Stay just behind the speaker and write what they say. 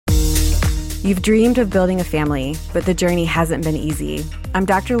You've dreamed of building a family, but the journey hasn't been easy. I'm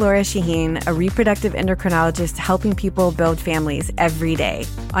Dr. Laura Shaheen, a reproductive endocrinologist helping people build families every day.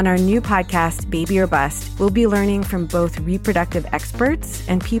 On our new podcast, Baby or Bust, we'll be learning from both reproductive experts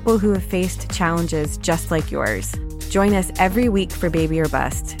and people who have faced challenges just like yours. Join us every week for Baby or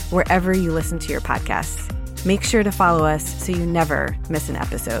Bust, wherever you listen to your podcasts. Make sure to follow us so you never miss an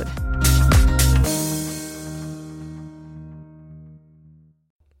episode.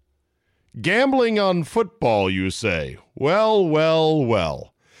 Gambling on football, you say?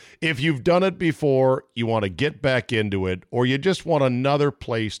 Well. If you've done it before, you want to get back into it, or you just want another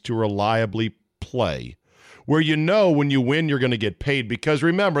place to reliably play, where you know when you win you're going to get paid, because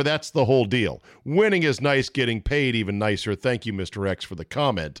remember, that's the whole deal. Winning is nice, getting paid even nicer. Thank you, Mr. X, for the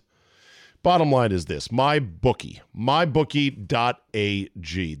comment. Bottom line is this, MyBookie, mybookie.ag.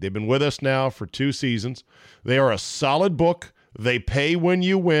 They've been with us now for 2 seasons. They are a solid book. They pay when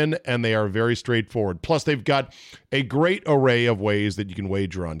you win, and they are very straightforward. Plus, they've got a great array of ways that you can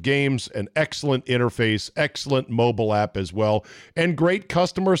wager on games, an excellent interface, excellent mobile app as well, and great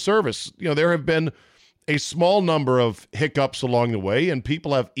customer service. You know, there have been a small number of hiccups along the way, and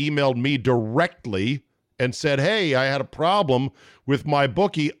people have emailed me directly and said, hey, I had a problem with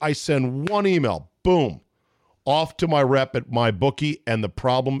MyBookie. I send one email, boom, off to my rep at MyBookie, and the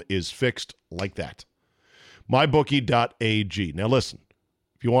problem is fixed like that. MyBookie.ag. Now listen,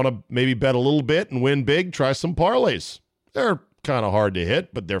 if you want to maybe bet a little bit and win big, try some parlays. They're kind of hard to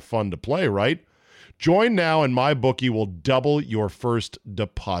hit, but they're fun to play, right? Join now and MyBookie will double your first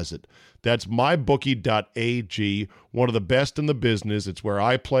deposit. That's MyBookie.ag, one of the best in the business. It's where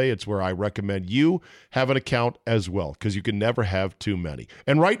I play. It's where I recommend you have an account as well, because you can never have too many.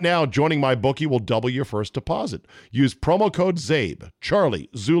 And right now, joining MyBookie will double your first deposit. Use promo code ZABE, Charlie,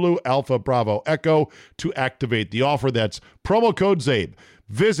 Zulu, Alpha, Bravo, Echo, to activate the offer. That's promo code ZABE.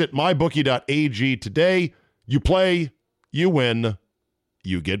 Visit MyBookie.ag today. You play, you win,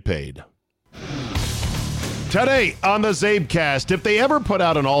 you get paid. Today on the CzabeCast, if they ever put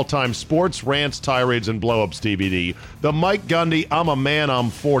out an all-time sports, rants, tirades, and blow-ups DVD, the Mike Gundy I'm a Man, I'm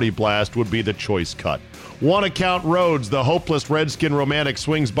 40 blast would be the choice cut. Want to count Rhodes, the hopeless Redskin romantic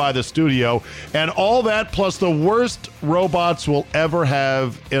swings by the studio, and all that plus the worst robots we'll ever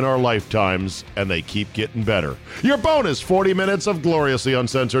have in our lifetimes, and they keep getting better. Your bonus 40 minutes of gloriously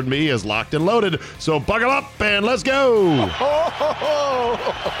uncensored me is locked and loaded, so buckle up and let's go!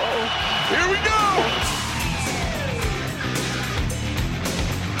 Here we go!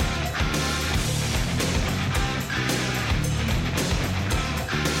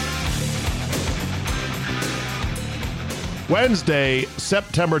 Wednesday,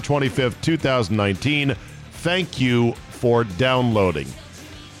 September 25th, 2019. Thank you for downloading.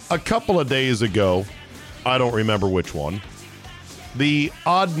 A couple of days ago, I don't remember which one, the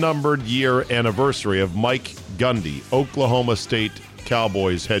odd-numbered year anniversary of Mike Gundy, Oklahoma State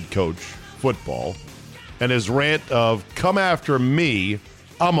Cowboys head coach, football, and his rant of, come after me,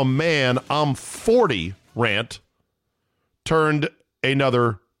 I'm a man, I'm 40 rant, turned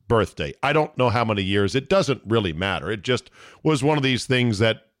another birthday. I don't know how many years. It doesn't really matter. It just was one of these things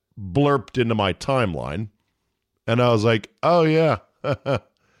that blurped into my timeline. And I was like, oh yeah,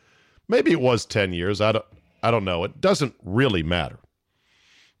 maybe it was 10 years. I don't know. It doesn't really matter.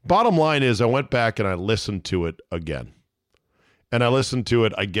 Bottom line is I went back and I listened to it again. And I listened to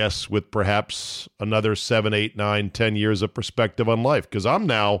it, I guess, with perhaps another 7, 8, 9, 10 years of perspective on life, because I'm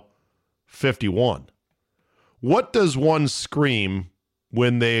now 51. What does one scream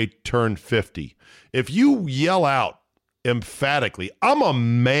when they turn 50? If you yell out emphatically, I'm a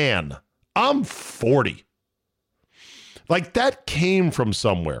man, I'm 40. Like, that came from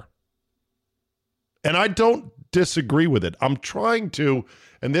somewhere. And I don't disagree with it. I'm trying to,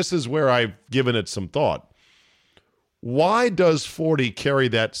 and this is where I've given it some thought. Why does 40 carry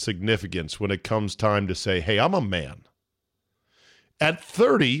that significance when it comes time to say, hey, I'm a man? At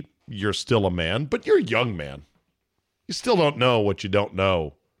 30, you're still a man, but you're a young man. You still don't know what you don't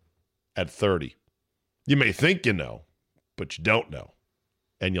know at 30. You may think you know, but you don't know.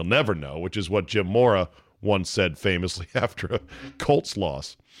 And you'll never know, which is what Jim Mora once said famously after a Colts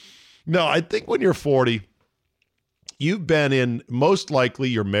loss. No, I think when you're 40, you've been in, most likely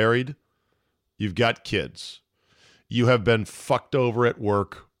you're married, you've got kids. You have been fucked over at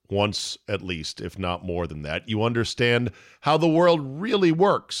work once at least, if not more than that. You understand how the world really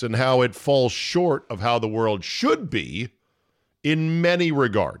works and how it falls short of how the world should be in many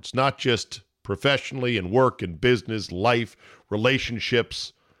regards, not just professionally and work and business, life,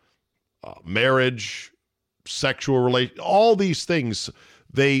 relationships, marriage, sexual relation, all these things.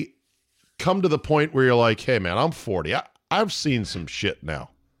 They come to the point where you're like, hey man, I'm 40. I've seen some shit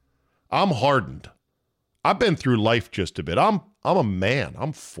now. I'm hardened. I've been through life just a bit. I'm a man.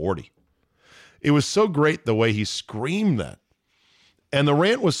 I'm 40. It was so great the way he screamed that. And the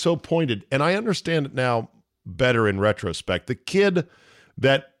rant was so pointed, and I understand it now better in retrospect. The kid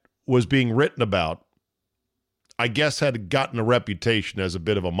that was being written about, I guess, had gotten a reputation as a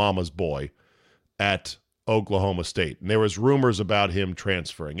bit of a mama's boy at Oklahoma State. And there was rumors about him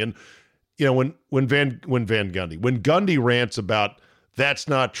transferring. And, you know, when Gundy rants about that's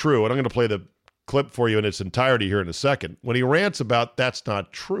not true, and I'm going to play the clip for you in its entirety here in a second. When he rants about that's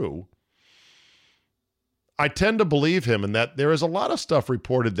not true, I tend to believe him in that there is a lot of stuff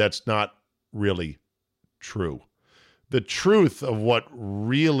reported that's not really true. The truth of what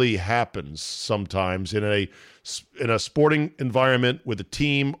really happens sometimes in a sporting environment with a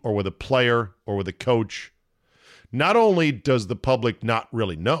team or with a player or with a coach, not only does the public not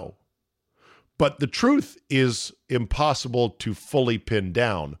really know, but the truth is impossible to fully pin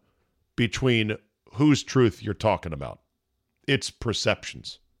down between whose truth you're talking about. It's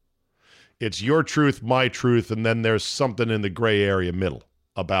perceptions. It's your truth, my truth, and then there's something in the gray area middle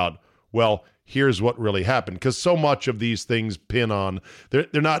about, well, here's what really happened. Because so much of these things pin on, they're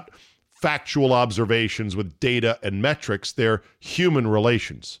not factual observations with data and metrics, they're human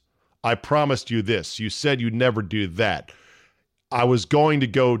relations. I promised you this. You said you'd never do that. I was going to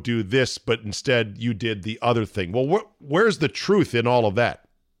go do this, but instead you did the other thing. Well, where's the truth in all of that?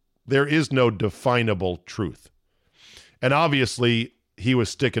 There is no definable truth. And obviously, he was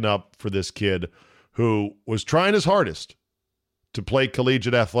sticking up for this kid who was trying his hardest to play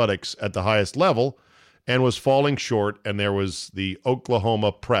collegiate athletics at the highest level and was falling short, and there was the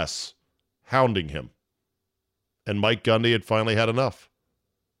Oklahoma press hounding him. And Mike Gundy had finally had enough.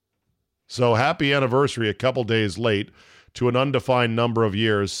 So happy anniversary a couple days late to an undefined number of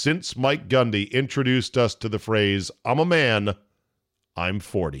years since Mike Gundy introduced us to the phrase, I'm a man, I'm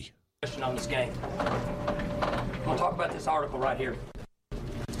 40. Question on this game. I'm going to talk about this article right here.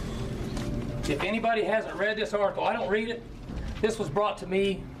 If anybody hasn't read this article, I don't read it. This was brought to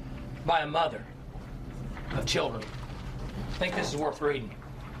me by a mother of children. I think this is worth reading.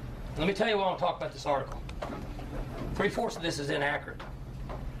 Let me tell you why I want to talk about this article. 3/4 of this is inaccurate.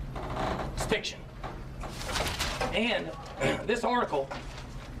 It's fiction. And this article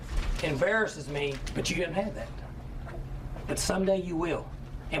embarrasses me, but you didn't have that. But someday you will.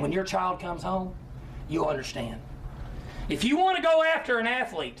 And when your child comes home, you'll understand. If you want to go after an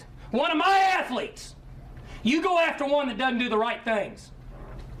athlete, one of my athletes, you go after one that doesn't do the right things.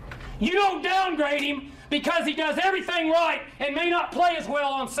 You don't downgrade him because he does everything right and may not play as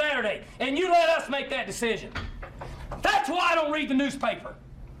well on Saturday. And you let us make that decision. That's why I don't read the newspaper.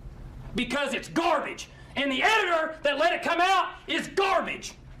 Because it's garbage. And the editor that let it come out is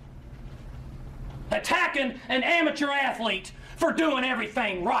garbage. Attacking an amateur athlete for doing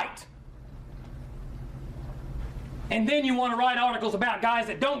everything right. And then you want to write articles about guys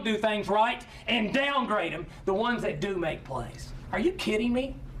that don't do things right and downgrade them, the ones that do make plays. Are you kidding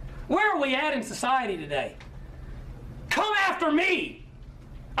me? Where are we at in society today? Come after me.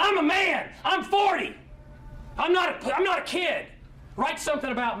 I'm a man. I'm 40. I'm not a kid. Write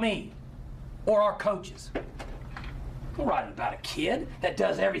something about me or our coaches. Don't write about a kid that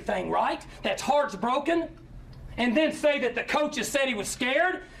does everything right, that's heart's broken, and then say that the coaches said he was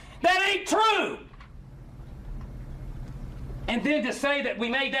scared. That ain't true. And then to say that we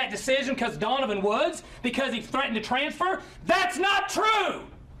made that decision because Donovan Woods, because he threatened to transfer, that's not true.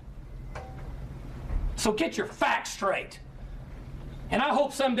 So get your facts straight. And I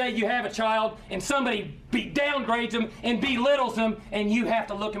hope someday you have a child and somebody downgrades them and belittles them, and you have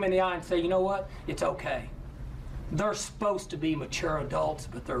to look them in the eye and say, you know what? It's okay. They're supposed to be mature adults,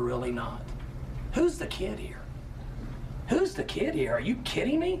 but they're really not. Who's the kid here? Who's the kid here? Are you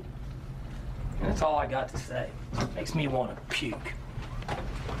kidding me? And that's all I got to say. Makes me want to puke.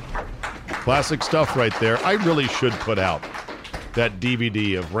 Classic stuff right there. I really should put out that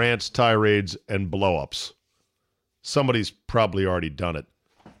DVD of rants, tirades, and blow-ups. Somebody's probably already done it.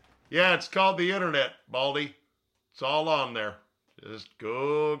 Yeah, it's called the internet, Baldy. It's all on there. Just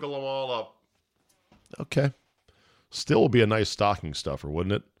Google them all up. Okay. Still will be a nice stocking stuffer,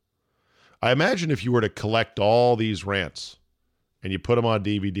 wouldn't it? I imagine if you were to collect all these rants and you put them on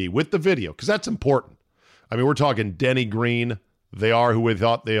DVD with the video, because that's important. I mean, we're talking Denny Green. They are who we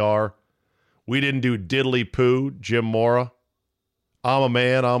thought they are. We didn't do Diddly Poo, Jim Mora. I'm a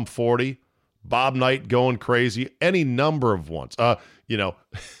man, I'm 40. Bob Knight going crazy. Any number of ones. Bill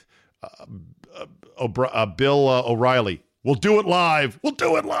O'Reilly. We'll do it live. We'll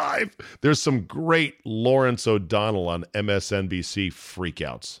do it live. There's some great Lawrence O'Donnell on MSNBC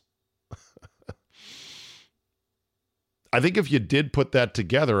freakouts. I think if you did put that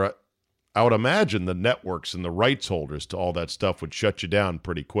together, I would imagine the networks and the rights holders to all that stuff would shut you down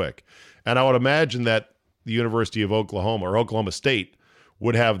pretty quick. And I would imagine that the University of Oklahoma or Oklahoma State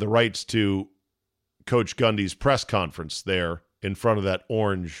would have the rights to Coach Gundy's press conference there in front of that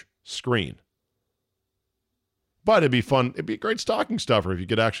orange screen. But it'd be fun. It'd be a great stocking stuffer if you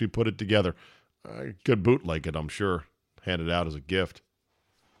could actually put it together. I could bootleg it, I'm sure. Hand it out as a gift.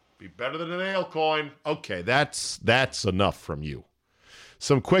 Be better than a nail coin. Okay, that's enough from you.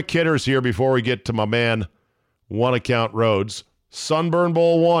 Some quick hitters here before we get to my man, One Account Roads. Sunburn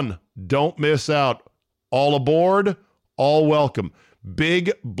Bowl 1. Don't miss out. All aboard, all welcome.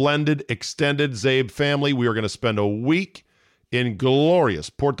 Big, blended, extended Zabe family. We are going to spend a week in glorious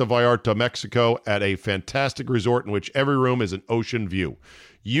Puerto Vallarta, Mexico, at a fantastic resort in which every room is an ocean view.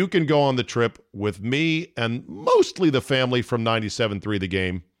 You can go on the trip with me and mostly the family from 97.3 The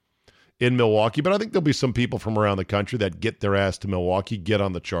Game in Milwaukee, but I think there'll be some people from around the country that get their ass to Milwaukee, get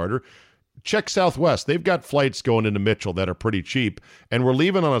on the charter. Check Southwest. They've got flights going into Mitchell that are pretty cheap, and we're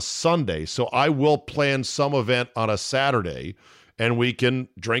leaving on a Sunday, so I will plan some event on a Saturday, and we can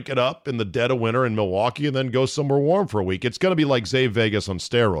drink it up in the dead of winter in Milwaukee and then go somewhere warm for a week. It's going to be like Zabe Vegas on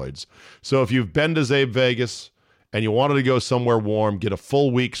steroids. So if you've been to Zabe Vegas and you wanted to go somewhere warm, get a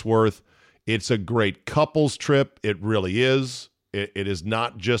full week's worth, it's a great couples trip. It really is. It is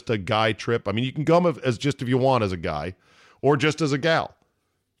not just a guy trip. I mean, you can come as just if you want as a guy or just as a gal.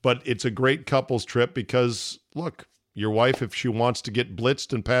 But it's a great couples trip because, look, your wife, if she wants to get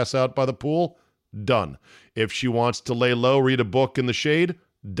blitzed and pass out by the pool, done. If she wants to lay low, read a book in the shade,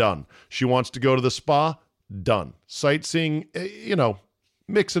 done. She wants to go to the spa, done. Sightseeing,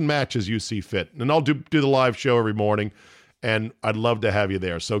 mix and match as you see fit. And I'll do the live show every morning, and I'd love to have you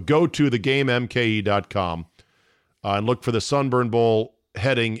there. So go to thegamemke.com and look for the Sunburn Bowl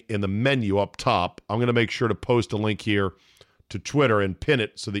heading in the menu up top. I'm going to make sure to post a link here to Twitter and pin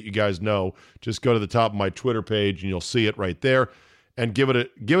it so that you guys know. Just go to the top of my Twitter page, and you'll see it right there. And give it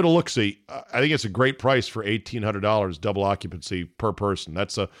a look-see. I think it's a great price for $1,800 double occupancy per person.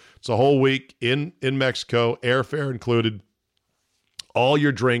 It's a whole week in Mexico, airfare included, all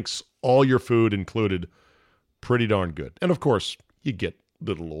your drinks, all your food included. Pretty darn good. And of course, you get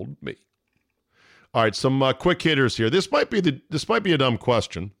little old me. All right, some quick hitters here. This might be a dumb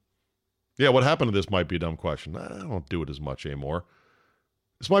question. Yeah, what happened to this might be a dumb question. I don't do it as much anymore.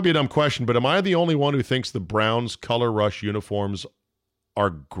 This might be a dumb question, but am I the only one who thinks the Browns color rush uniforms are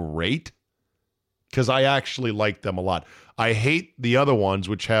great? Because I actually like them a lot. I hate the other ones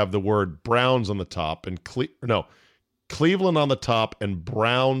which have the word Browns on the top and Cleveland on the top and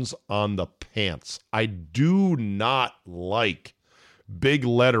Browns on the pants. I do not like big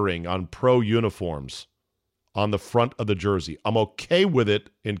lettering on pro uniforms on the front of the jersey. I'm okay with it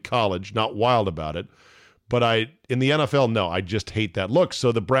in college, not wild about it. But in the NFL, no, I just hate that look.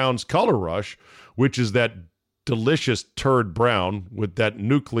 So the Browns color rush, which is that delicious turd brown with that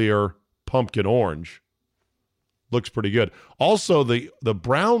nuclear pumpkin orange, looks pretty good. Also, the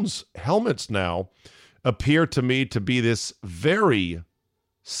Browns helmets now appear to me to be this very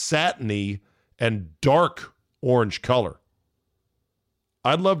satiny and dark orange color.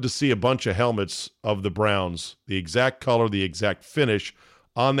 I'd love to see a bunch of helmets of the Browns, the exact color, the exact finish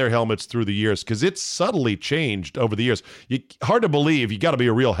on their helmets through the years, because it's subtly changed over the years. Hard to believe. You got to be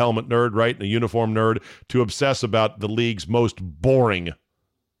a real helmet nerd, right, and a uniform nerd to obsess about the league's most boring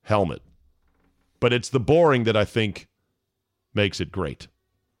helmet. But it's the boring that I think makes it great.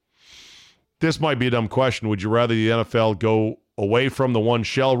 This might be a dumb question. Would you rather the NFL go away from the one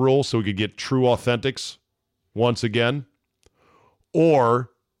shell rule so we could get true authentics once again? Or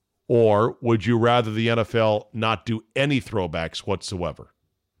would you rather the NFL not do any throwbacks whatsoever?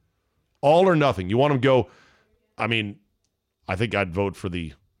 All or nothing. You want them to go, I think I'd vote for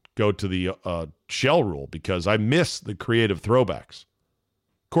go to the shell rule because I miss the creative throwbacks.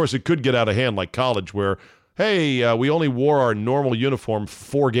 Of course, it could get out of hand like college where, hey, we only wore our normal uniform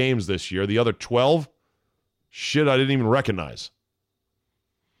 4 games this year. The other 12, shit, I didn't even recognize.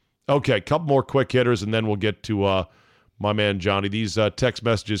 Okay, a couple more quick hitters, and then we'll get to my man Johnny. These text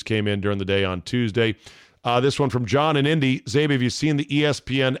messages came in during the day on Tuesday. This one from John in Indy. Zabe, have you seen the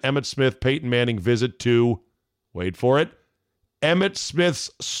ESPN Emmitt Smith, Peyton Manning visit to, wait for it, Emmitt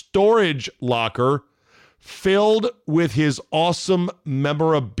Smith's storage locker filled with his awesome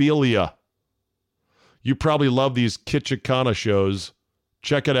memorabilia? You probably love these Kitchikana shows.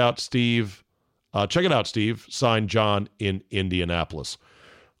 Check it out, Steve. Signed John in Indianapolis.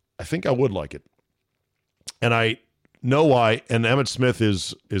 I think I would like it. And I know why, and Emmitt Smith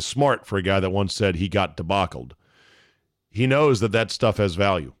is smart for a guy that once said he got debacled. He knows that stuff has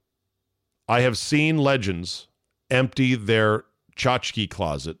value. I have seen legends empty their tchotchke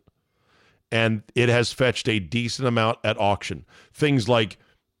closet and it has fetched a decent amount at auction. Things like,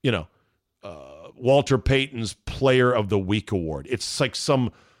 Walter Payton's Player of the Week award. It's like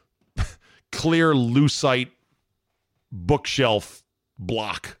some clear lucite bookshelf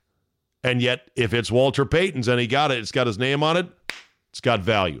block. And yet, if it's Walter Payton's and he got it, it's got his name on it, it's got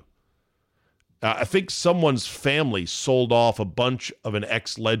value. I think someone's family sold off a bunch of an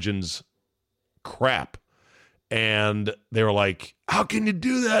ex-Legends crap. And they were like, how can you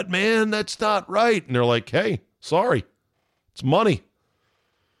do that, man? That's not right. And they're like, hey, sorry. It's money.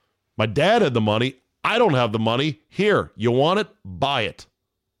 My dad had the money. I don't have the money. Here, you want it? Buy it.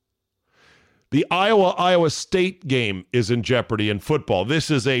 The Iowa State game is in jeopardy in football.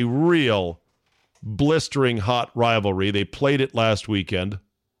 This is a real blistering hot rivalry. They played it last weekend.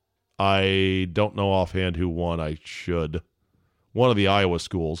 I don't know offhand who won. I should. One of the Iowa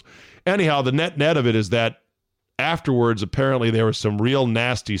schools. Anyhow, the net of it is that afterwards, apparently there was some real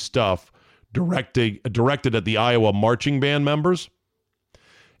nasty stuff directed at the Iowa marching band members.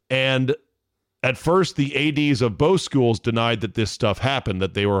 And at first, the ADs of both schools denied that this stuff happened,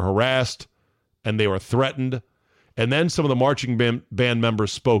 that they were harassed and they were threatened. And then some of the marching band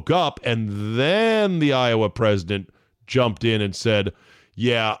members spoke up, and then the Iowa president jumped in and said,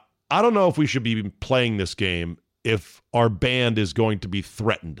 yeah, I don't know if we should be playing this game if our band is going to be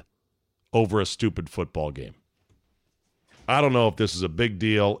threatened over a stupid football game. I don't know if this is a big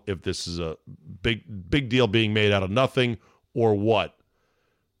deal, if this is a big deal being made out of nothing or what.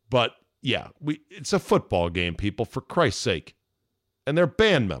 But yeah, it's a football game, people, for Christ's sake. And they're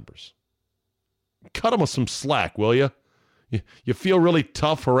band members. Cut them with some slack, will you? You feel really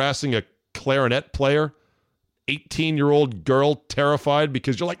tough harassing a clarinet player? 18-year-old girl terrified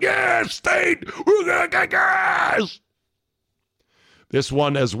because you're like, yeah, State, we're going to get gas. This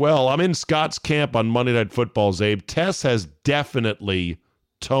one as well. I'm in Scott's camp on Monday Night Football, Zabe. Tess has definitely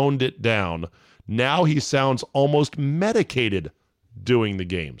toned it down. Now he sounds almost medicated doing the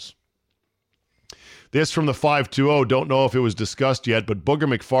games. This from the 520. Don't know if it was discussed yet, but Booger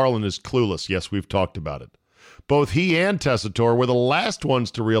McFarland is clueless. Yes, we've talked about it. Both he and Tessitore were the last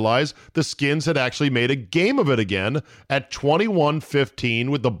ones to realize the Skins had actually made a game of it again at 21-15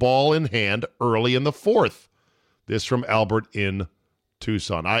 with the ball in hand early in the fourth. This from Albert in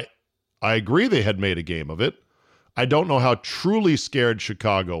Tucson. I agree they had made a game of it. I don't know how truly scared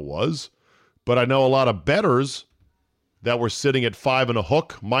Chicago was, but I know a lot of bettors that were sitting at 5 and a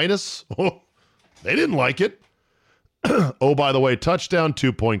hook minus. Oh, they didn't like it. Oh, by the way, touchdown,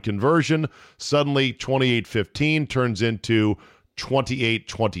 2-point conversion. Suddenly 28-15 turns into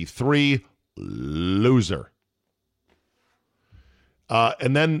 28-23. Loser.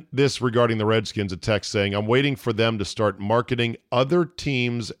 And then this regarding the Redskins, a text saying, I'm waiting for them to start marketing other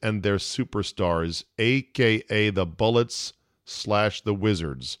teams and their superstars, a.k.a. the Bullets / the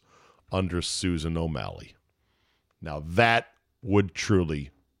Wizards, under Susan O'Malley. Now that would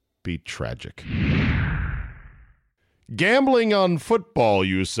truly be tragic. Gambling on football,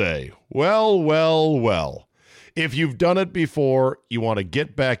 you say? Well. If you've done it before, you want to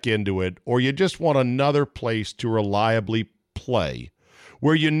get back into it, or you just want another place to reliably play,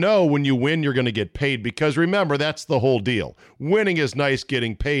 where you know when you win you're going to get paid, because remember, that's the whole deal. Winning is nice,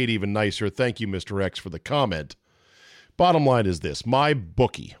 getting paid even nicer. Thank you, Mr. X, for the comment. Bottom line is this,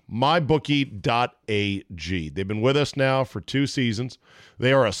 MyBookie, mybookie.ag. They've been with us now for 2 seasons.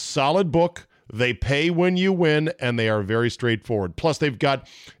 They are a solid book. They pay when you win, and they are very straightforward. Plus, they've got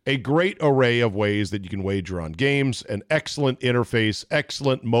a great array of ways that you can wager on games, an excellent interface,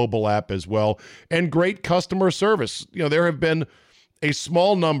 excellent mobile app as well, and great customer service. You know, there have been a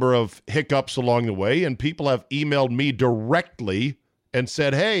small number of hiccups along the way, and people have emailed me directly and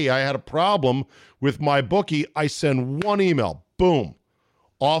said, hey, I had a problem with MyBookie. I send one email, boom,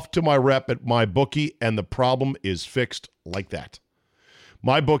 off to my rep at MyBookie, and the problem is fixed like that.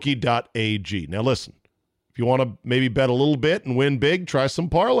 MyBookie.ag. Now listen, if you want to maybe bet a little bit and win big, try some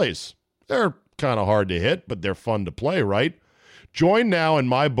parlays. They're kind of hard to hit, but they're fun to play, right? Join now and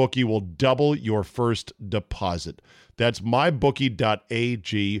MyBookie will double your first deposit. That's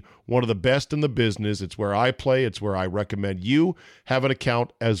mybookie.ag, one of the best in the business. It's where I play. It's where I recommend you have an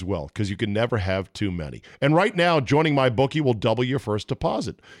account as well, because you can never have too many. And right now, joining MyBookie will double your first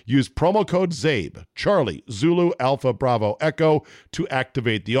deposit. Use promo code ZABE, Charlie, Zulu, Alpha, Bravo, Echo to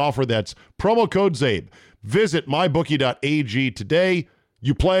activate the offer. That's promo code ZABE. Visit mybookie.ag today.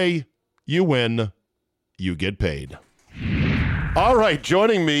 You play, you win, you get paid. All right,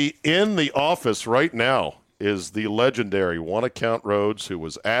 joining me in the office right now is the legendary One Account Rhodes, who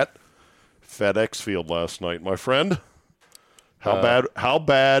was at FedEx Field last night. My friend, how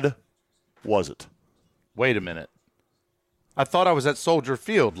bad was it? Wait a minute. I thought I was at Soldier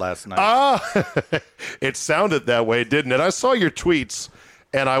Field last night. It sounded that way, didn't it? I saw your tweets,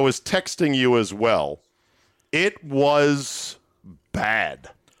 and I was texting you as well. It was bad.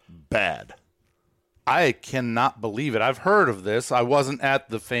 I cannot believe it. I've heard of this. I wasn't at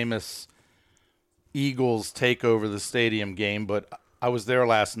the famous Eagles take over the stadium game, but I was there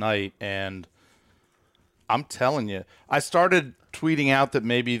last night, and I'm telling you, I started tweeting out that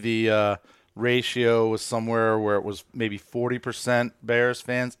maybe the ratio was somewhere where it was maybe 40% Bears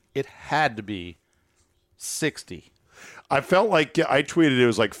fans. It had to be 60. I felt like I tweeted it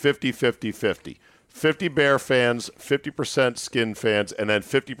was like 50-50-50. 50 Bear fans, 50% Skin fans, and then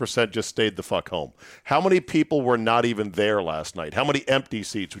 50% just stayed the fuck home. How many people were not even there last night? How many empty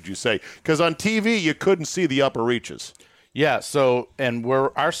seats would you say? Because on TV, you couldn't see the upper reaches. Yeah, so, and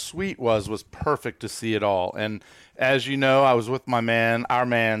where our suite was perfect to see it all. And as you know, I was with our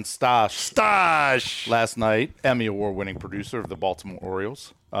man, Stash, last night, Emmy Award-winning producer of the Baltimore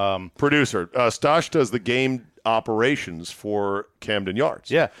Orioles. Stash does the game operations for Camden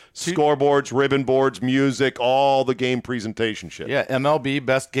Yards. Yeah. Scoreboards, ribbon boards, music, all the game presentation shit. Yeah, MLB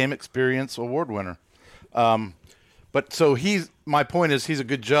Best Game Experience Award winner. But so my point is he's a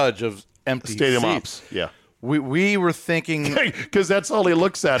good judge of empty Stadium seats. ops, yeah. We were thinking... Because that's all he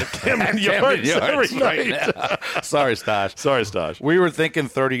looks at Camden Yards every night. Sorry, Stash. We were thinking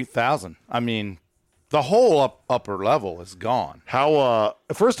 30,000. I mean, the whole upper level is gone. How?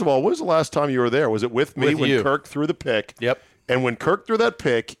 First of all, when was the last time you were there? Was it with me when you. Kirk threw the pick? Yep. And when Kirk threw that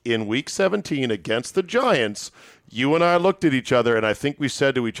pick in Week 17 against the Giants, you and I looked at each other, and I think we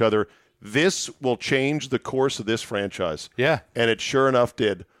said to each other, this will change the course of this franchise. Yeah. And it sure enough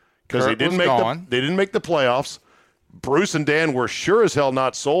did. Because they didn't make the playoffs. Bruce and Dan were sure as hell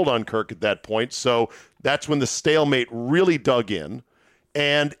not sold on Kirk at that point. So that's when the stalemate really dug in.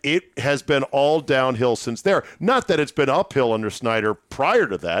 And it has been all downhill since there. Not that it's been uphill under Snyder prior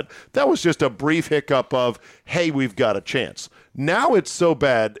to that. That was just a brief hiccup of, hey, we've got a chance. Now it's so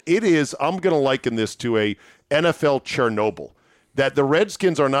bad. It is, I'm going to liken this to a NFL Chernobyl. That the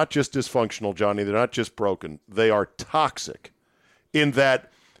Redskins are not just dysfunctional, Johnny. They're not just broken. They are toxic in that,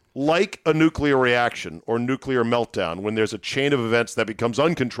 like a nuclear reaction or nuclear meltdown, when there's a chain of events that becomes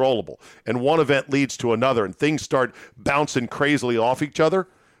uncontrollable and one event leads to another and things start bouncing crazily off each other,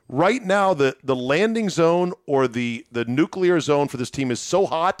 right now the landing zone or the nuclear zone for this team is so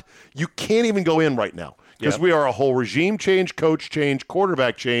hot, you can't even go in right now because we are a whole regime change, coach change,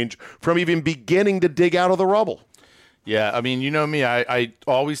 quarterback change from even beginning to dig out of the rubble. Yeah, I mean, you know me, I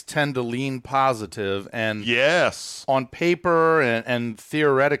always tend to lean positive, and yes, on paper and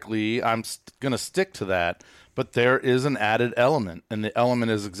theoretically, I'm going to stick to that, but there is an added element, and the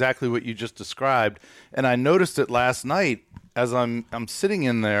element is exactly what you just described, and I noticed it last night as I'm sitting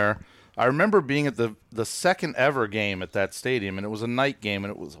in there. I remember being at the second ever game at that stadium, and it was a night game,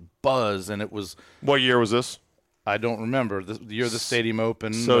 and it was a buzz, and it was... What year was this? I don't remember. The year the stadium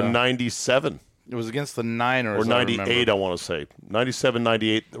opened. So 97. It was against the Niners. Or 98, I want to say. 97,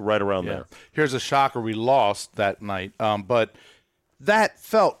 98, right around there. Here's a shocker. We lost that night. But that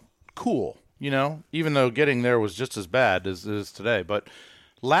felt cool, you know, even though getting there was just as bad as it is today. But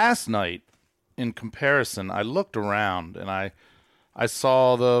last night, in comparison, I looked around and I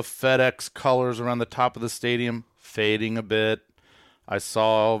saw the FedEx colors around the top of the stadium fading a bit. I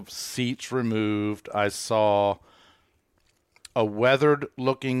saw seats removed. I saw a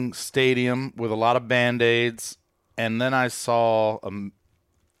weathered-looking stadium with a lot of Band-Aids, and then I saw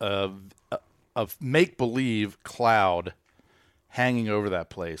a make-believe cloud hanging over that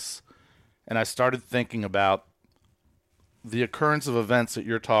place. And I started thinking about the occurrence of events that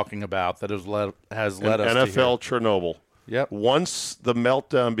you're talking about that has led us to NFL Chernobyl. Yep. Once the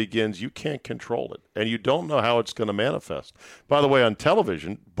meltdown begins, you can't control it, and you don't know how it's going to manifest. By the way, on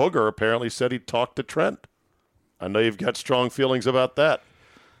television, Booger apparently said he talked to Trent. I know you've got strong feelings about that.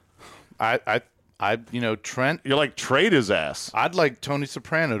 Trent. You're like, trade his ass. I'd like Tony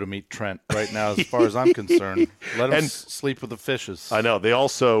Soprano to meet Trent right now, as far as I'm concerned. Let him sleep with the fishes. I know.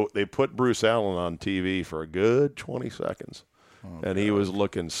 They put Bruce Allen on TV for a good 20 seconds, and he was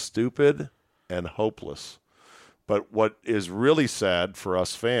looking stupid and hopeless. But what is really sad for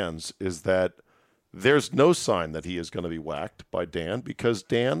us fans is that there's no sign that he is going to be whacked by Dan because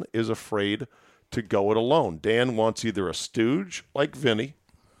Dan is afraid to go it alone. Dan wants either a stooge like Vinny,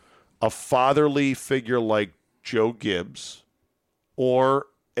 a fatherly figure like Joe Gibbs, or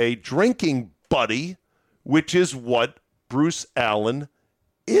a drinking buddy, which is what Bruce Allen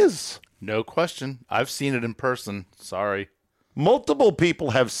is. No question. I've seen it in person. Sorry. Multiple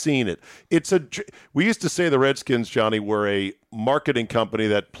people have seen it. We used to say the Redskins, Johnny, were a marketing company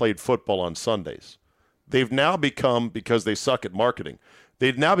that played football on Sundays. they've now become, because they suck at marketing,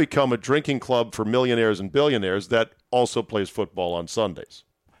 they've now become a drinking club for millionaires and billionaires that also plays football on Sundays.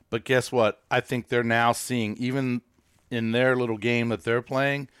 But guess what? I think they're now seeing, even in their little game that they're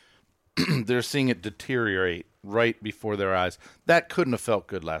playing, they're seeing it deteriorate right before their eyes. That couldn't have felt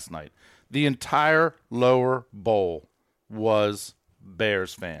good last night. The entire lower bowl was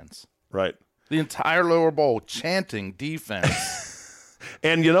Bears fans. Right. The entire lower bowl chanting defense.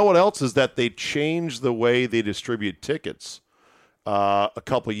 And you know what else is that they changed the way they distribute tickets a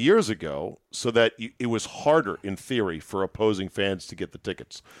couple of years ago so that it was harder, in theory, for opposing fans to get the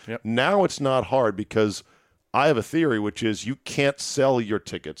tickets. Yep. Now it's not hard because I have a theory, which is you can't sell your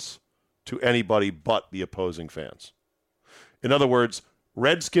tickets to anybody but the opposing fans. In other words,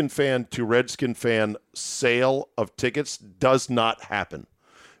 Redskin fan to Redskin fan sale of tickets does not happen.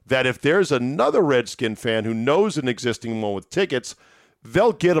 That if there's another Redskin fan who knows an existing one with tickets,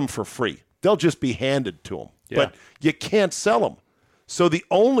 they'll get them for free. They'll just be handed to them. Yeah. But you can't sell them. So the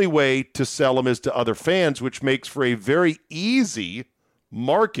only way to sell them is to other fans, which makes for a very easy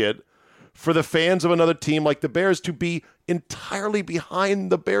market for the fans of another team like the Bears to be entirely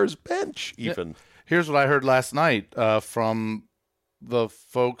behind the Bears bench even. Yeah. Here's what I heard last night from the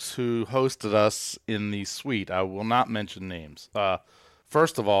folks who hosted us in the suite. I will not mention names.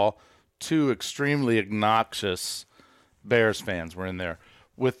 First of all, two extremely obnoxious Bears fans were in there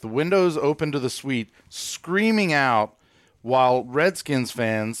with the windows open to the suite, screaming out, while Redskins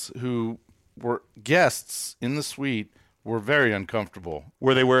fans who were guests in the suite were very uncomfortable.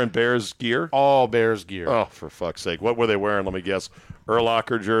 Were they wearing Bears gear? All Bears gear. Oh, for fuck's sake. What were they wearing? Let me guess.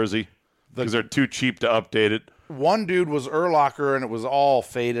 Urlacher jersey? Because they're too cheap to update it. One dude was Urlacher, and it was all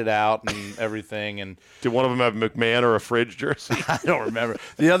faded out and everything. And did one of them have McMahon or a Fridge jersey? I don't remember.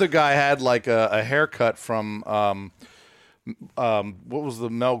 The other guy had like a haircut from what was the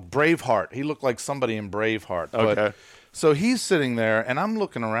Braveheart. He looked like somebody in Braveheart. Okay. So he's sitting there, and I'm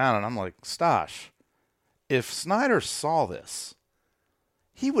looking around, and I'm like, Stosh, if Snyder saw this,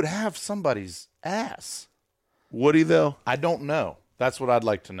 he would have somebody's ass. Would he, though? I don't know. That's what I'd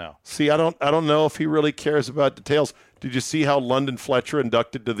like to know. See, I don't know if he really cares about details. Did you see how London Fletcher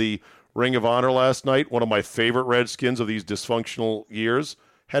inducted to the Ring of Honor last night? One of my favorite Redskins of these dysfunctional years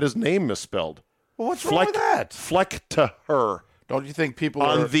had his name misspelled. Well, what's wrong with that? Fleck to her. Don't you think people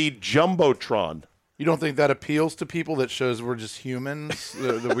on the Jumbotron? You don't think that appeals to people? That shows we're just humans,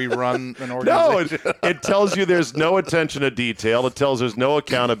 that we run an organization? No, it tells you there's no attention to detail. It tells there's no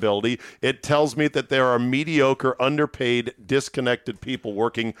accountability. It tells me that there are mediocre, underpaid, disconnected people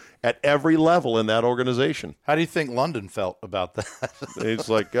working at every level in that organization. How do you think London felt about that? It's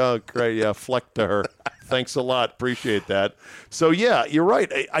like, oh, great, yeah, fleck to her. Thanks a lot. Appreciate that. So, yeah, you're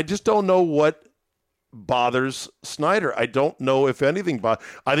right. I just don't know what bothers Snyder. I don't know if anything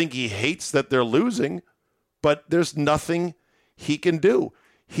I think he hates that they're losing, but there's nothing he can do.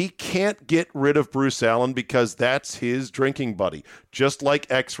 He can't get rid of Bruce Allen because that's his drinking buddy, just like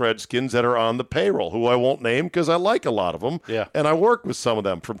ex-Redskins that are on the payroll, who I won't name because I like a lot of them, yeah, and I work with some of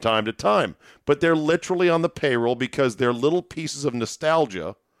them from time to time. But they're literally on the payroll because they're little pieces of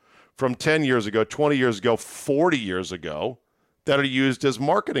nostalgia from 10 years ago, 20 years ago, 40 years ago that are used as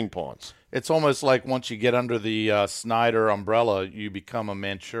marketing pawns. It's almost like once you get under the Snyder umbrella, you become a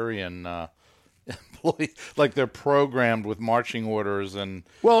Manchurian employee. Like they're programmed with marching orders. And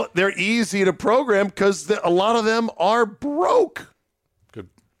well, they're easy to program because a lot of them are broke. Good.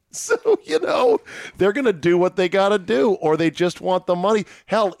 So, they're going to do what they got to do, or they just want the money.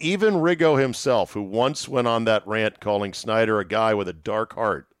 Hell, even Riggo himself, who once went on that rant calling Snyder a guy with a dark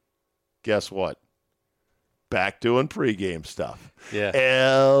heart, guess what? Back doing pregame stuff. Yeah.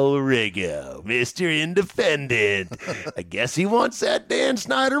 El Riggo, Mr. Independent. I guess he wants that Dan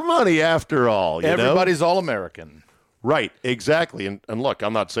Snyder money after all. Everybody's All-American. Right, exactly. And look,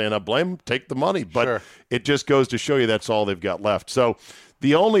 I'm not saying I blame him. Take the money. But sure, it just goes to show you that's all they've got left. So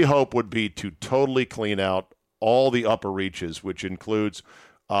the only hope would be to totally clean out all the upper reaches, which includes,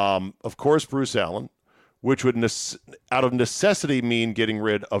 of course, Bruce Allen, which would, out of necessity, mean getting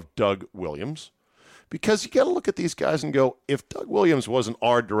rid of Doug Williams. Because you got to look at these guys and go, if Doug Williams wasn't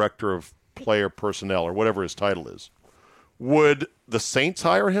our director of player personnel or whatever his title is, would the Saints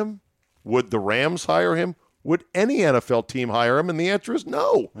hire him? Would the Rams hire him? Would any NFL team hire him? And the answer is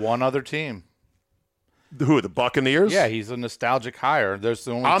no. One other team. Who, the Buccaneers? Yeah, he's a nostalgic hire. There's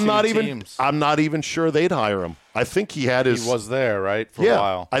the only two teams. I'm not even sure they'd hire him. I think he was there, right, for a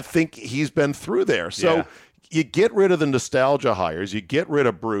while. I think he's been through there. So you get rid of the nostalgia hires. You get rid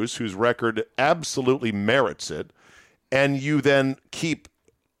of Bruce, whose record absolutely merits it. And you then keep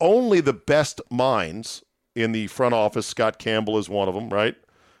only the best minds in the front office. Scott Campbell is one of them, right?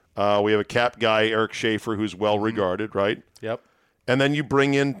 We have a cap guy, Eric Schaefer, who's well regarded, right? Yep. And then you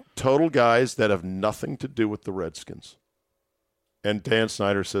bring in total guys that have nothing to do with the Redskins. And Dan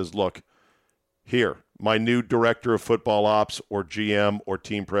Snyder says, look, here, my new director of football ops or GM or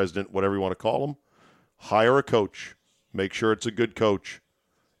team president, whatever you want to call him, hire a coach, make sure it's a good coach,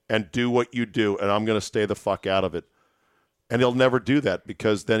 and do what you do, and I'm going to stay the fuck out of it. And he'll never do that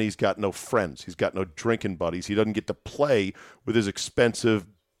because then he's got no friends. He's got no drinking buddies. He doesn't get to play with his expensive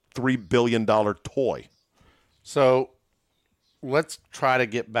 $3 billion toy. So let's try to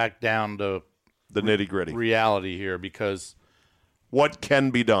get back down to the nitty-gritty reality here, because what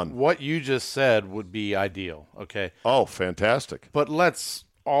can be done? What you just said would be ideal, okay? Oh, fantastic. But let's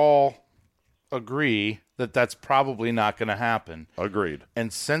all agree that that's probably not going to happen. Agreed.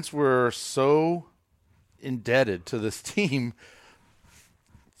 And since we're so indebted to this team,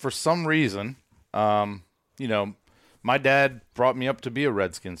 for some reason, my dad brought me up to be a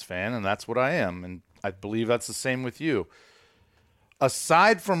Redskins fan, and that's what I am. And I believe that's the same with you.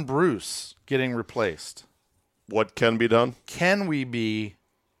 Aside from Bruce getting replaced, what can be done? Can we be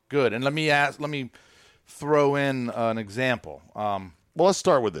good? And let me throw in an example. Well, let's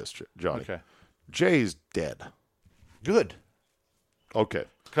start with this, Johnny. Okay. Jay's dead. Good. Okay.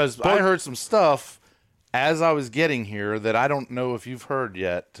 Because I heard some stuff as I was getting here that I don't know if you've heard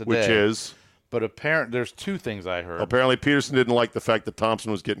yet today. Which is? But there's two things I heard. Apparently Peterson didn't like the fact that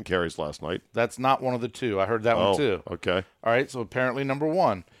Thompson was getting carries last night. That's not one of the two. I heard that one too. Okay. All right, so apparently number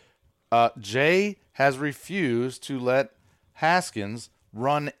one, Jay has refused to let Haskins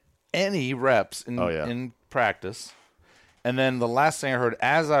run any reps in practice. And then the last thing I heard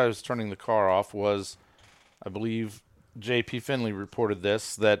as I was turning the car off was, I believe J.P. Finley reported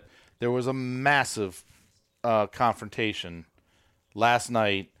this, that there was a massive confrontation last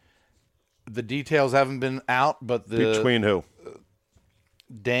night. The details haven't been out, but between who?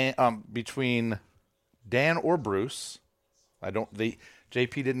 Between Dan or Bruce.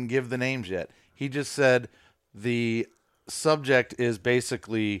 JP didn't give the names yet. He just said the subject is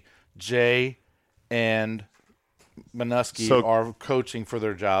basically Jay and Minuski are coaching for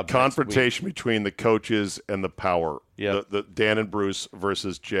their job. Confrontation between the coaches and the power. Yeah, the Dan and Bruce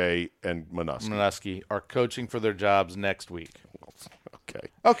versus Jay and Minuski are coaching for their jobs next week.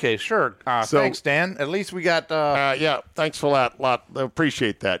 Okay, sure. Thanks, Dan. At least we got. Yeah, thanks for that. Lot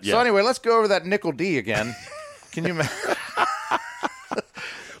appreciate that. Yeah. So anyway, let's go over that nickel D again. Can you?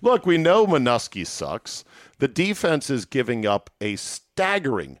 Look, we know Minuski sucks. The defense is giving up a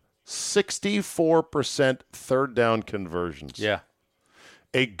staggering 64% third down conversions. Yeah.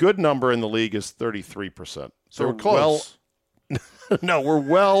 A good number in the league is 33%. So we're close. No, we're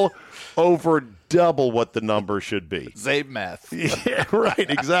well over double what the number should be. Zabe math. Yeah, right,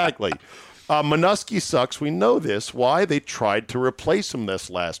 exactly. Minuski sucks. We know this. Why? They tried to replace him this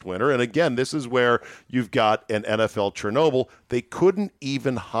last winter. And again, this is where you've got an NFL Chernobyl. They couldn't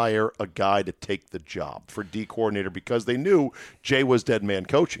even hire a guy to take the job for D coordinator because they knew Jay was dead man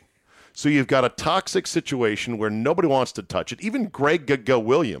coaching. So you've got a toxic situation where nobody wants to touch it. Even Greg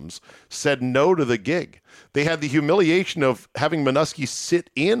Williams said no to the gig. They had the humiliation of having Minuski sit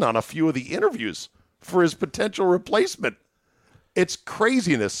in on a few of the interviews for his potential replacement. It's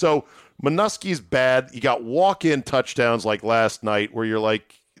craziness. So Minuski's bad. You got walk-in touchdowns like last night where you're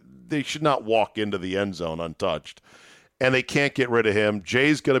like, they should not walk into the end zone untouched. And they can't get rid of him.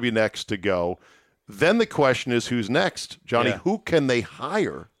 Jay's going to be next to go. Then the question is, who's next? Johnny, Who can they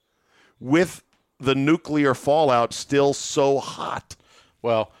hire with the nuclear fallout still so hot?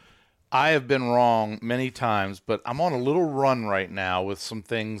 Well, I have been wrong many times, but I'm on a little run right now with some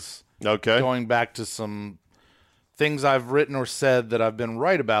things going back to some things I've written or said that I've been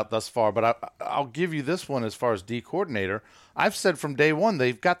right about thus far. But I'll give you this one as far as D coordinator. I've said from day one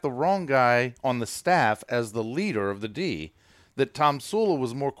they've got the wrong guy on the staff as the leader of the D, that Tom Sula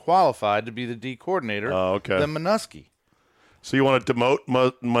was more qualified to be the D coordinator than Minuski. So you want to demote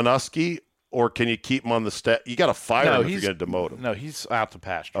Minuski, or can you keep him on the staff? You got to fire him if you're going to demote him. No, he's out to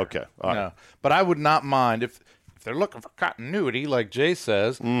pasture. Okay. All right. But I would not mind if they're looking for continuity, like Jay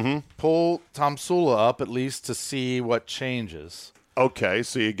says, pull Tom Sula up at least to see what changes. Okay,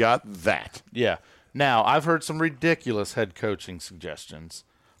 so you got that. Yeah. Now, I've heard some ridiculous head coaching suggestions.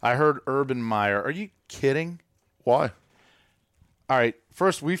 I heard Urban Meyer. Are you kidding? Why? All right.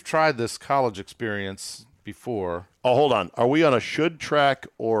 First, we've tried this college experience before. Oh, hold on. Are we on a should track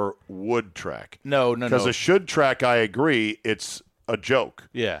or would track? No. Because a should track, I agree, it's a joke.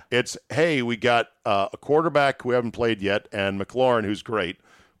 Yeah. It's, hey, we got a quarterback who haven't played yet, and McLaurin, who's great.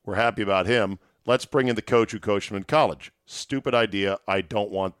 We're happy about him. Let's bring in the coach who coached him in college. Stupid idea. I don't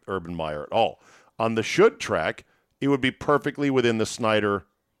want Urban Meyer at all. On the should track, it would be perfectly within the Snyder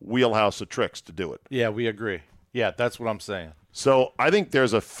wheelhouse of tricks to do it. Yeah, we agree. Yeah, that's what I'm saying. So I think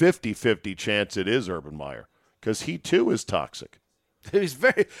there's a 50-50 chance it is Urban Meyer because he, too, is toxic. He's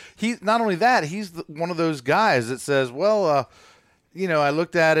not only that, he's one of those guys that says, well, I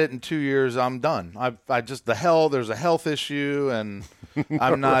looked at it in 2 years, I'm done. There's a health issue, and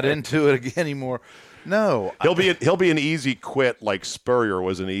I'm not into it anymore. No. He'll be an easy quit like Spurrier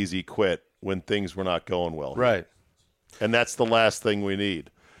was an easy quit when things were not going well. Right. And that's the last thing we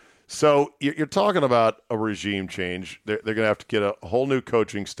need. So you're talking about a regime change. They're going to have to get a whole new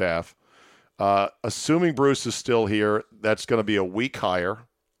coaching staff. Assuming Bruce is still here, that's going to be a weak hire.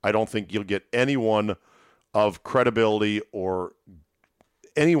 I don't think you'll get anyone of credibility or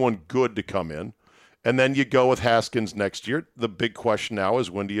anyone good to come in. And then you go with Haskins next year. The big question now is,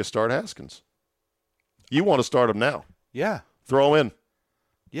 when do you start Haskins? You want to start him now. Yeah. Throw him in.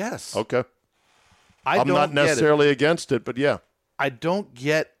 Yes. Okay. I'm not necessarily against it, but yeah. I don't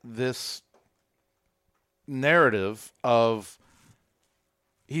get this narrative of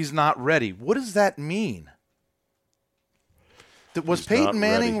he's not ready. What does that mean? Was Peyton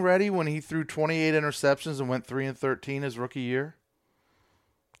Manning ready when he threw 28 interceptions and went 3-13 his rookie year?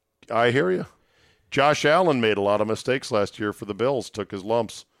 I hear you. Josh Allen made a lot of mistakes last year for the Bills, took his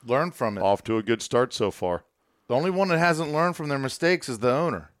lumps. Learned from it. Off to a good start so far. The only one that hasn't learned from their mistakes is the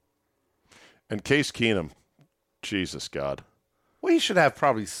owner. And Case Keenum, Jesus God. Well, he should have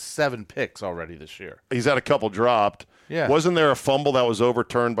probably 7 picks already this year. He's had a couple dropped. Yeah. Wasn't there a fumble that was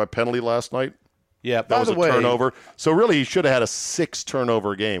overturned by penalty last night? Yeah, that was a turnover. So really, he should have had a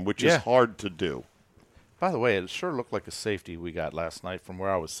 6-turnover game, which is hard to do. By the way, it sure looked like a safety we got last night from where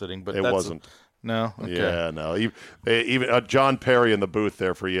I was sitting, but it wasn't. No? Okay. Yeah, no. Even John Perry in the booth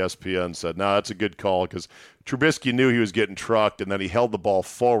there for ESPN said, no, that's a good call because Trubisky knew he was getting trucked, and then he held the ball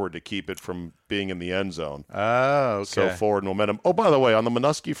forward to keep it from being in the end zone. Oh, okay. So forward momentum. Oh, by the way, on the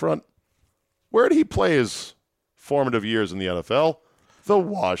Minuski front, where did he play his formative years in the NFL? The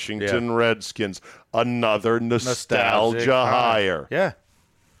Washington Redskins. Another nostalgia hire. Yeah.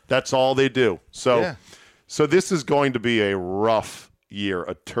 That's all they do. So this is going to be a rough year,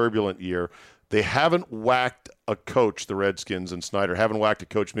 a turbulent year. They haven't whacked a coach, the Redskins and Snyder, haven't whacked a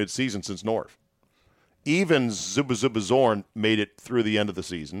coach midseason since Norv. Even Zuba Zorn made it through the end of the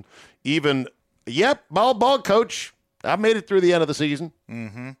season. Even, ball coach, I made it through the end of the season.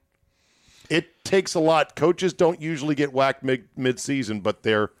 Mm-hmm. It takes a lot. Coaches don't usually get whacked mid-season, but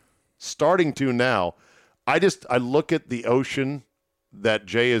they're starting to now. I look at the ocean that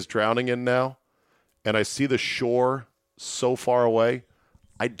Jay is drowning in now, and I see the shore so far away.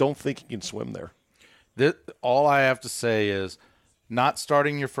 I don't think he can swim there. All I have to say is not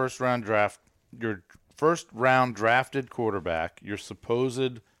starting your first round drafted quarterback, your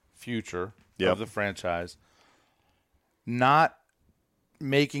supposed future of the franchise, not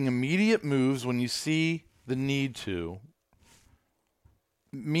making immediate moves when you see the need to,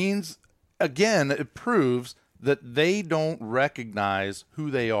 means, again, it proves that they don't recognize who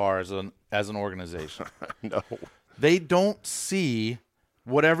they are as an organization. No. They don't see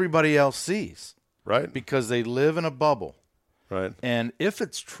what everybody else sees. Right. Because they live in a bubble. Right. And if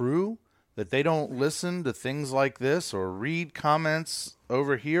it's true that they don't listen to things like this or read comments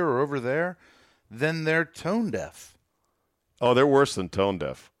over here or over there, then they're tone deaf. Oh, they're worse than tone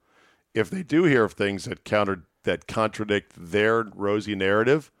deaf. If they do hear of things that contradict their rosy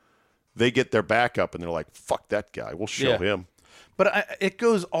narrative, they get their back up and they're like, fuck that guy. We'll show him. But it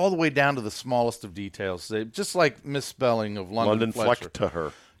goes all the way down to the smallest of details. Just like misspelling of London Fletcher. to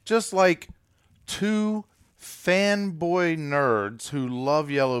her. Just like 2 fanboy nerds who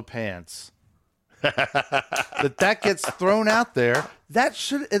love yellow pants. that gets thrown out there. That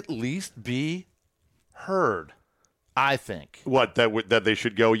should at least be heard, I think. What, that they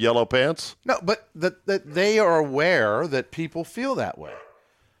should go yellow pants? No, but that they are aware that people feel that way.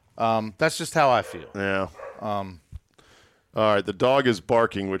 That's just how I feel. Yeah. All right, the dog is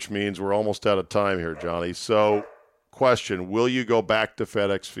barking, which means we're almost out of time here, Johnny. So, question, will you go back to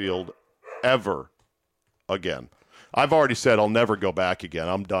FedEx Field ever again? I've already said I'll never go back again.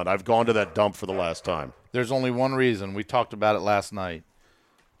 I'm done. I've gone to that dump for the last time. There's only one reason. We talked about it last night.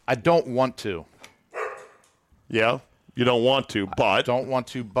 I don't want to. Yeah, you don't want to, but... I don't want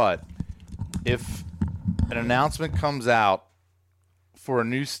to, but if an announcement comes out for a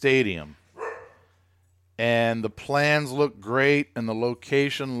new stadium and the plans look great and the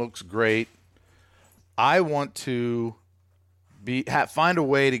location looks great, I want to find a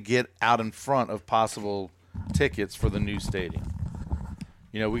way to get out in front of possible tickets for the new stadium.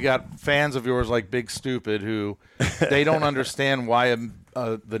 You know, we got fans of yours like Big Stupid who they don't understand why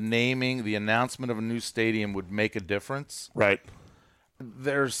the announcement of a new stadium would make a difference. Right.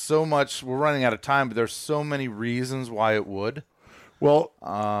 there's so much. We're running out of time, but there's so many reasons why it would. Well,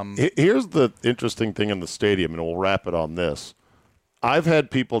 here's the interesting thing in the stadium, and we'll wrap it on this. I've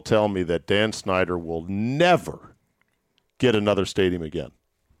had people tell me that Dan Snyder will never get another stadium again.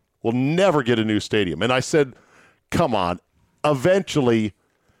 Will never get a new stadium. And I said, come on, eventually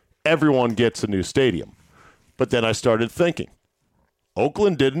everyone gets a new stadium. But then I started thinking,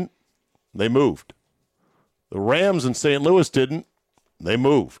 Oakland didn't, they moved. The Rams in St. Louis didn't, they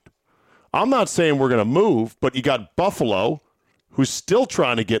moved. I'm not saying we're going to move, but you got Buffalo, who's still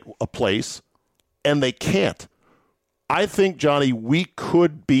trying to get a place, and they can't. I think, Johnny, we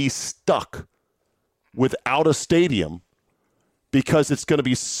could be stuck without a stadium because it's going to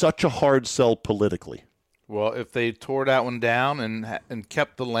be such a hard sell politically. Well, if they tore that one down and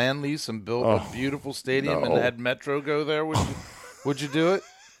kept the land lease and built a beautiful stadium and had Metro go there, would you do it?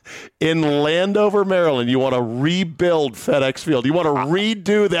 In Landover, Maryland, you want to rebuild FedEx Field. You want to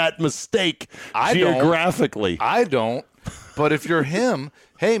redo that mistake geographically. I don't. But if you're him,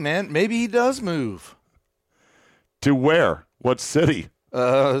 hey, man, maybe he does move. To where? What city?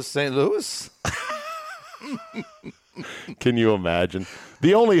 St. Louis. Can you imagine?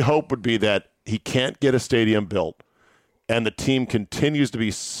 The only hope would be that he can't get a stadium built and the team continues to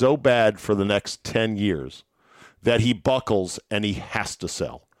be so bad for the next 10 years that he buckles and he has to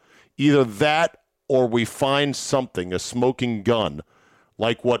sell. Either that or we find something, a smoking gun,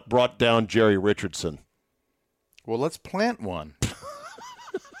 like what brought down Jerry Richardson. Well, let's plant one.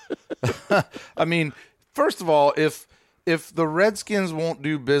 I mean, first of all, if the Redskins won't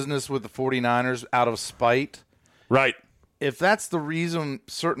do business with the 49ers out of spite, right? If that's the reason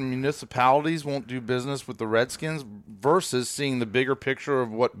certain municipalities won't do business with the Redskins versus seeing the bigger picture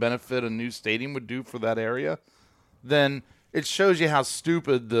of what benefit a new stadium would do for that area, then it shows you how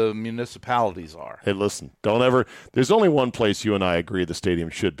stupid the municipalities are. Hey, listen, there's only one place you and I agree the stadium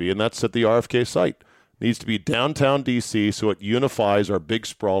should be, and that's at the RFK site. It needs to be downtown D.C. so it unifies our big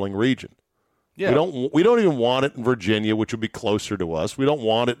sprawling region. Yeah. We don't even want it in Virginia, which would be closer to us. We don't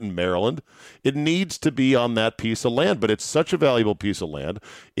want it in Maryland. It needs to be on that piece of land, but it's such a valuable piece of land.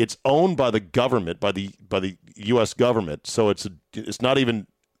 It's owned by the government, by the U.S. government, so it's not even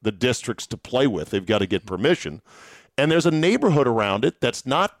the districts to play with. They've got to get permission. And there's a neighborhood around it that's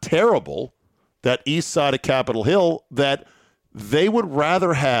not terrible, that east side of Capitol Hill, that they would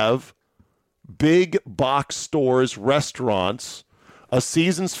rather have big box stores, restaurants, a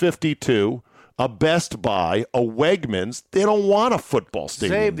Seasons 52, a Best Buy, a Wegmans. They don't want a football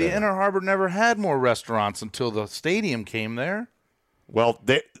stadium. The Inner Harbor never had more restaurants until the stadium came there. Well,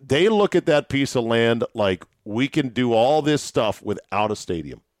 they look at that piece of land like we can do all this stuff without a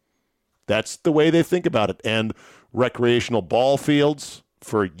stadium. That's the way they think about it. And recreational ball fields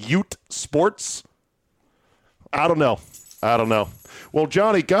for Ute sports. I don't know. Well,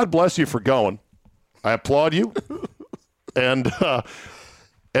 Johnny, God bless you for going. I applaud you. And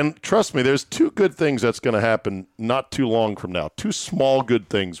trust me, there's two good things that's going to happen not too long from now. Two small good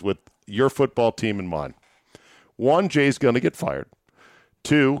things with your football team and mine. One, Jay's going to get fired.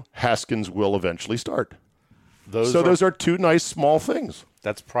 Two, Haskins will eventually start. Those are two nice small things.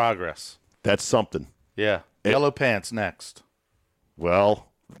 That's progress. That's something. Yeah. Yellow pants next. Well,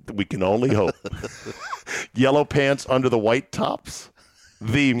 we can only hope. Yellow pants under the white tops.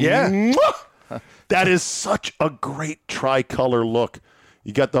 That is such a great tricolor look.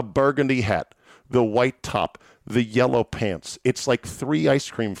 You got the burgundy hat, the white top, the yellow pants. It's like 3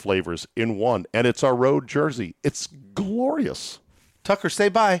 ice cream flavors in one, and it's our road jersey. It's glorious. Tucker, say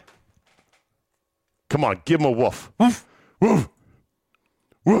bye. Come on, give him a woof. Woof. Woof.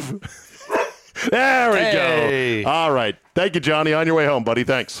 Woof. There we go. All right. Thank you, Johnny. On your way home, buddy.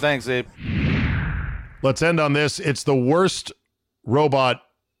 Thanks. Thanks, Abe. Let's end on this. It's the worst robot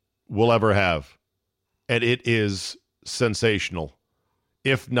we'll ever have, and it is sensational,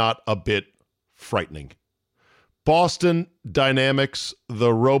 if not a bit frightening. Boston Dynamics,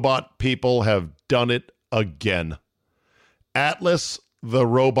 the robot people, have done it again. Atlas, the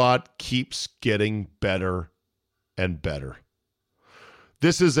robot, keeps getting better and better.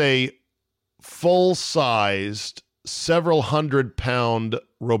 This is a full-sized, several hundred-pound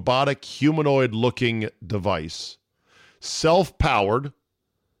robotic humanoid-looking device, self-powered,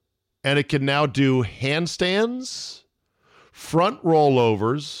 and it can now do handstands, front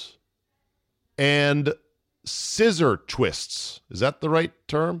rollovers, and scissor twists. Is that the right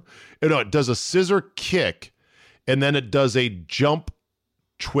term? No, it does a scissor kick, and then it does a jump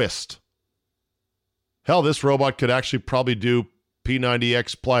twist. Hell, this robot could actually probably do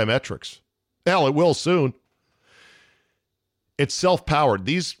P90X plyometrics. Hell, it will soon. It's self-powered.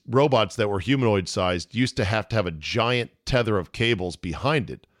 These robots that were humanoid-sized used to have a giant tether of cables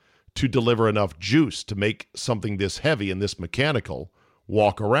behind it to deliver enough juice to make something this heavy and this mechanical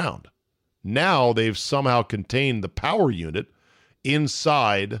walk around. Now they've somehow contained the power unit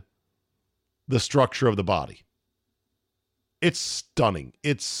inside the structure of the body. It's stunning.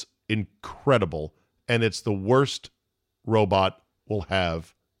 It's incredible. And it's the worst robot we'll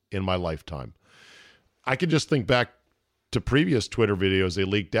have in my lifetime. I can just think back to previous Twitter videos they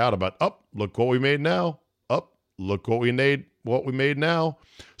leaked out about, look what we made now. Look what we made now.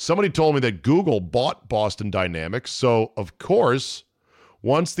 Somebody told me that Google bought Boston Dynamics. So, of course,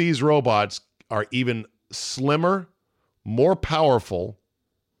 once these robots are even slimmer, more powerful,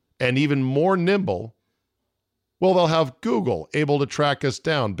 and even more nimble, well, they'll have Google able to track us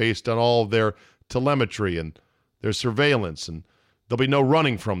down based on all of their telemetry and their surveillance, and there'll be no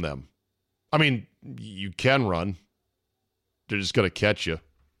running from them. I mean, you can run. They're just going to catch you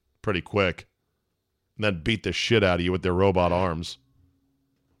pretty quick and then beat the shit out of you with their robot arms.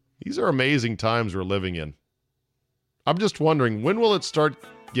 These are amazing times we're living in. I'm just wondering, when will it start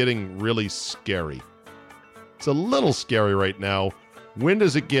getting really scary? It's a little scary right now. When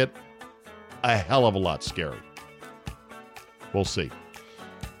does it get a hell of a lot scary? We'll see.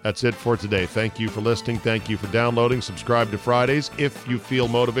 That's it for today. Thank you for listening. Thank you for downloading. Subscribe to Fridays if you feel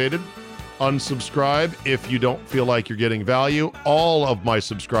motivated. Unsubscribe if you don't feel like you're getting value. All of my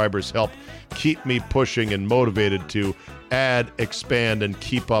subscribers help keep me pushing and motivated to add, expand, and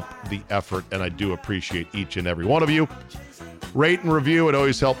keep up the effort, and I do appreciate each and every one of you. Rate and review. It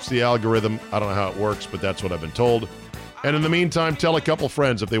always helps the algorithm. I don't know how it works, but that's what I've been told. And in the meantime, tell a couple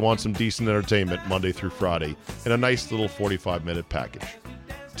friends if they want some decent entertainment Monday through Friday in a nice little 45-minute package.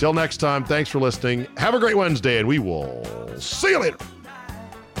 Till next time, thanks for listening. Have a great Wednesday, and we will see you later.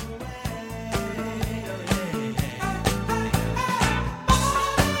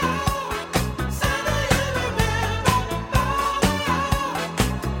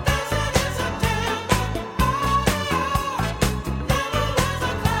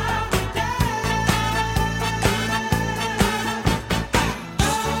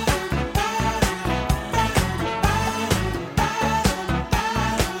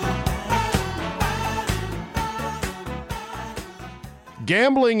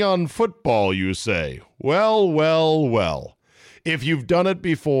 Gambling on football, you say? Well. If you've done it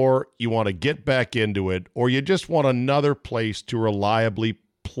before, you want to get back into it, or you just want another place to reliably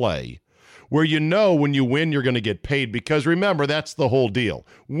play, where you know when you win you're going to get paid, because remember, that's the whole deal.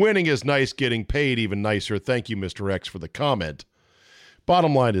 Winning is nice, getting paid even nicer. Thank you, Mr. X, for the comment.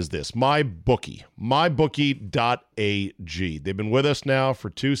 Bottom line is this, MyBookie, mybookie.ag. They've been with us now for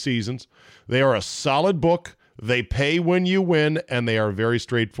 2 seasons. They are a solid book. They pay when you win, and they are very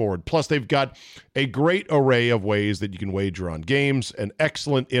straightforward. Plus, they've got a great array of ways that you can wager on games, an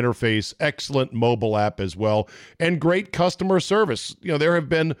excellent interface, excellent mobile app as well, and great customer service. You know, there have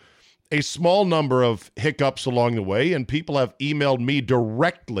been a small number of hiccups along the way, and people have emailed me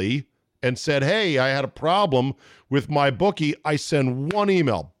directly and said, hey, I had a problem with MyBookie. I send one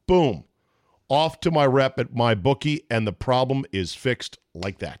email, boom, off to my rep at MyBookie, and the problem is fixed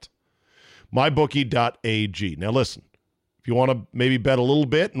like that. MyBookie.ag. Now listen, if you want to maybe bet a little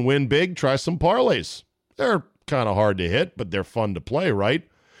bit and win big, try some parlays. They're kind of hard to hit, but they're fun to play, right?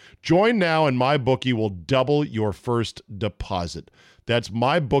 Join now and MyBookie will double your first deposit. That's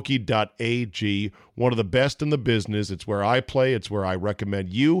MyBookie.ag, one of the best in the business. It's where I play. It's where I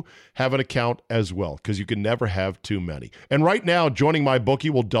recommend you have an account as well, because you can never have too many. And right now, joining MyBookie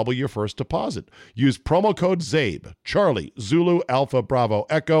will double your first deposit. Use promo code ZABE, Charlie, Zulu, Alpha, Bravo,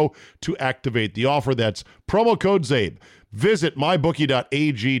 Echo, to activate the offer. That's promo code ZABE. Visit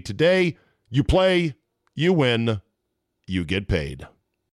MyBookie.ag today. You play, you win, you get paid.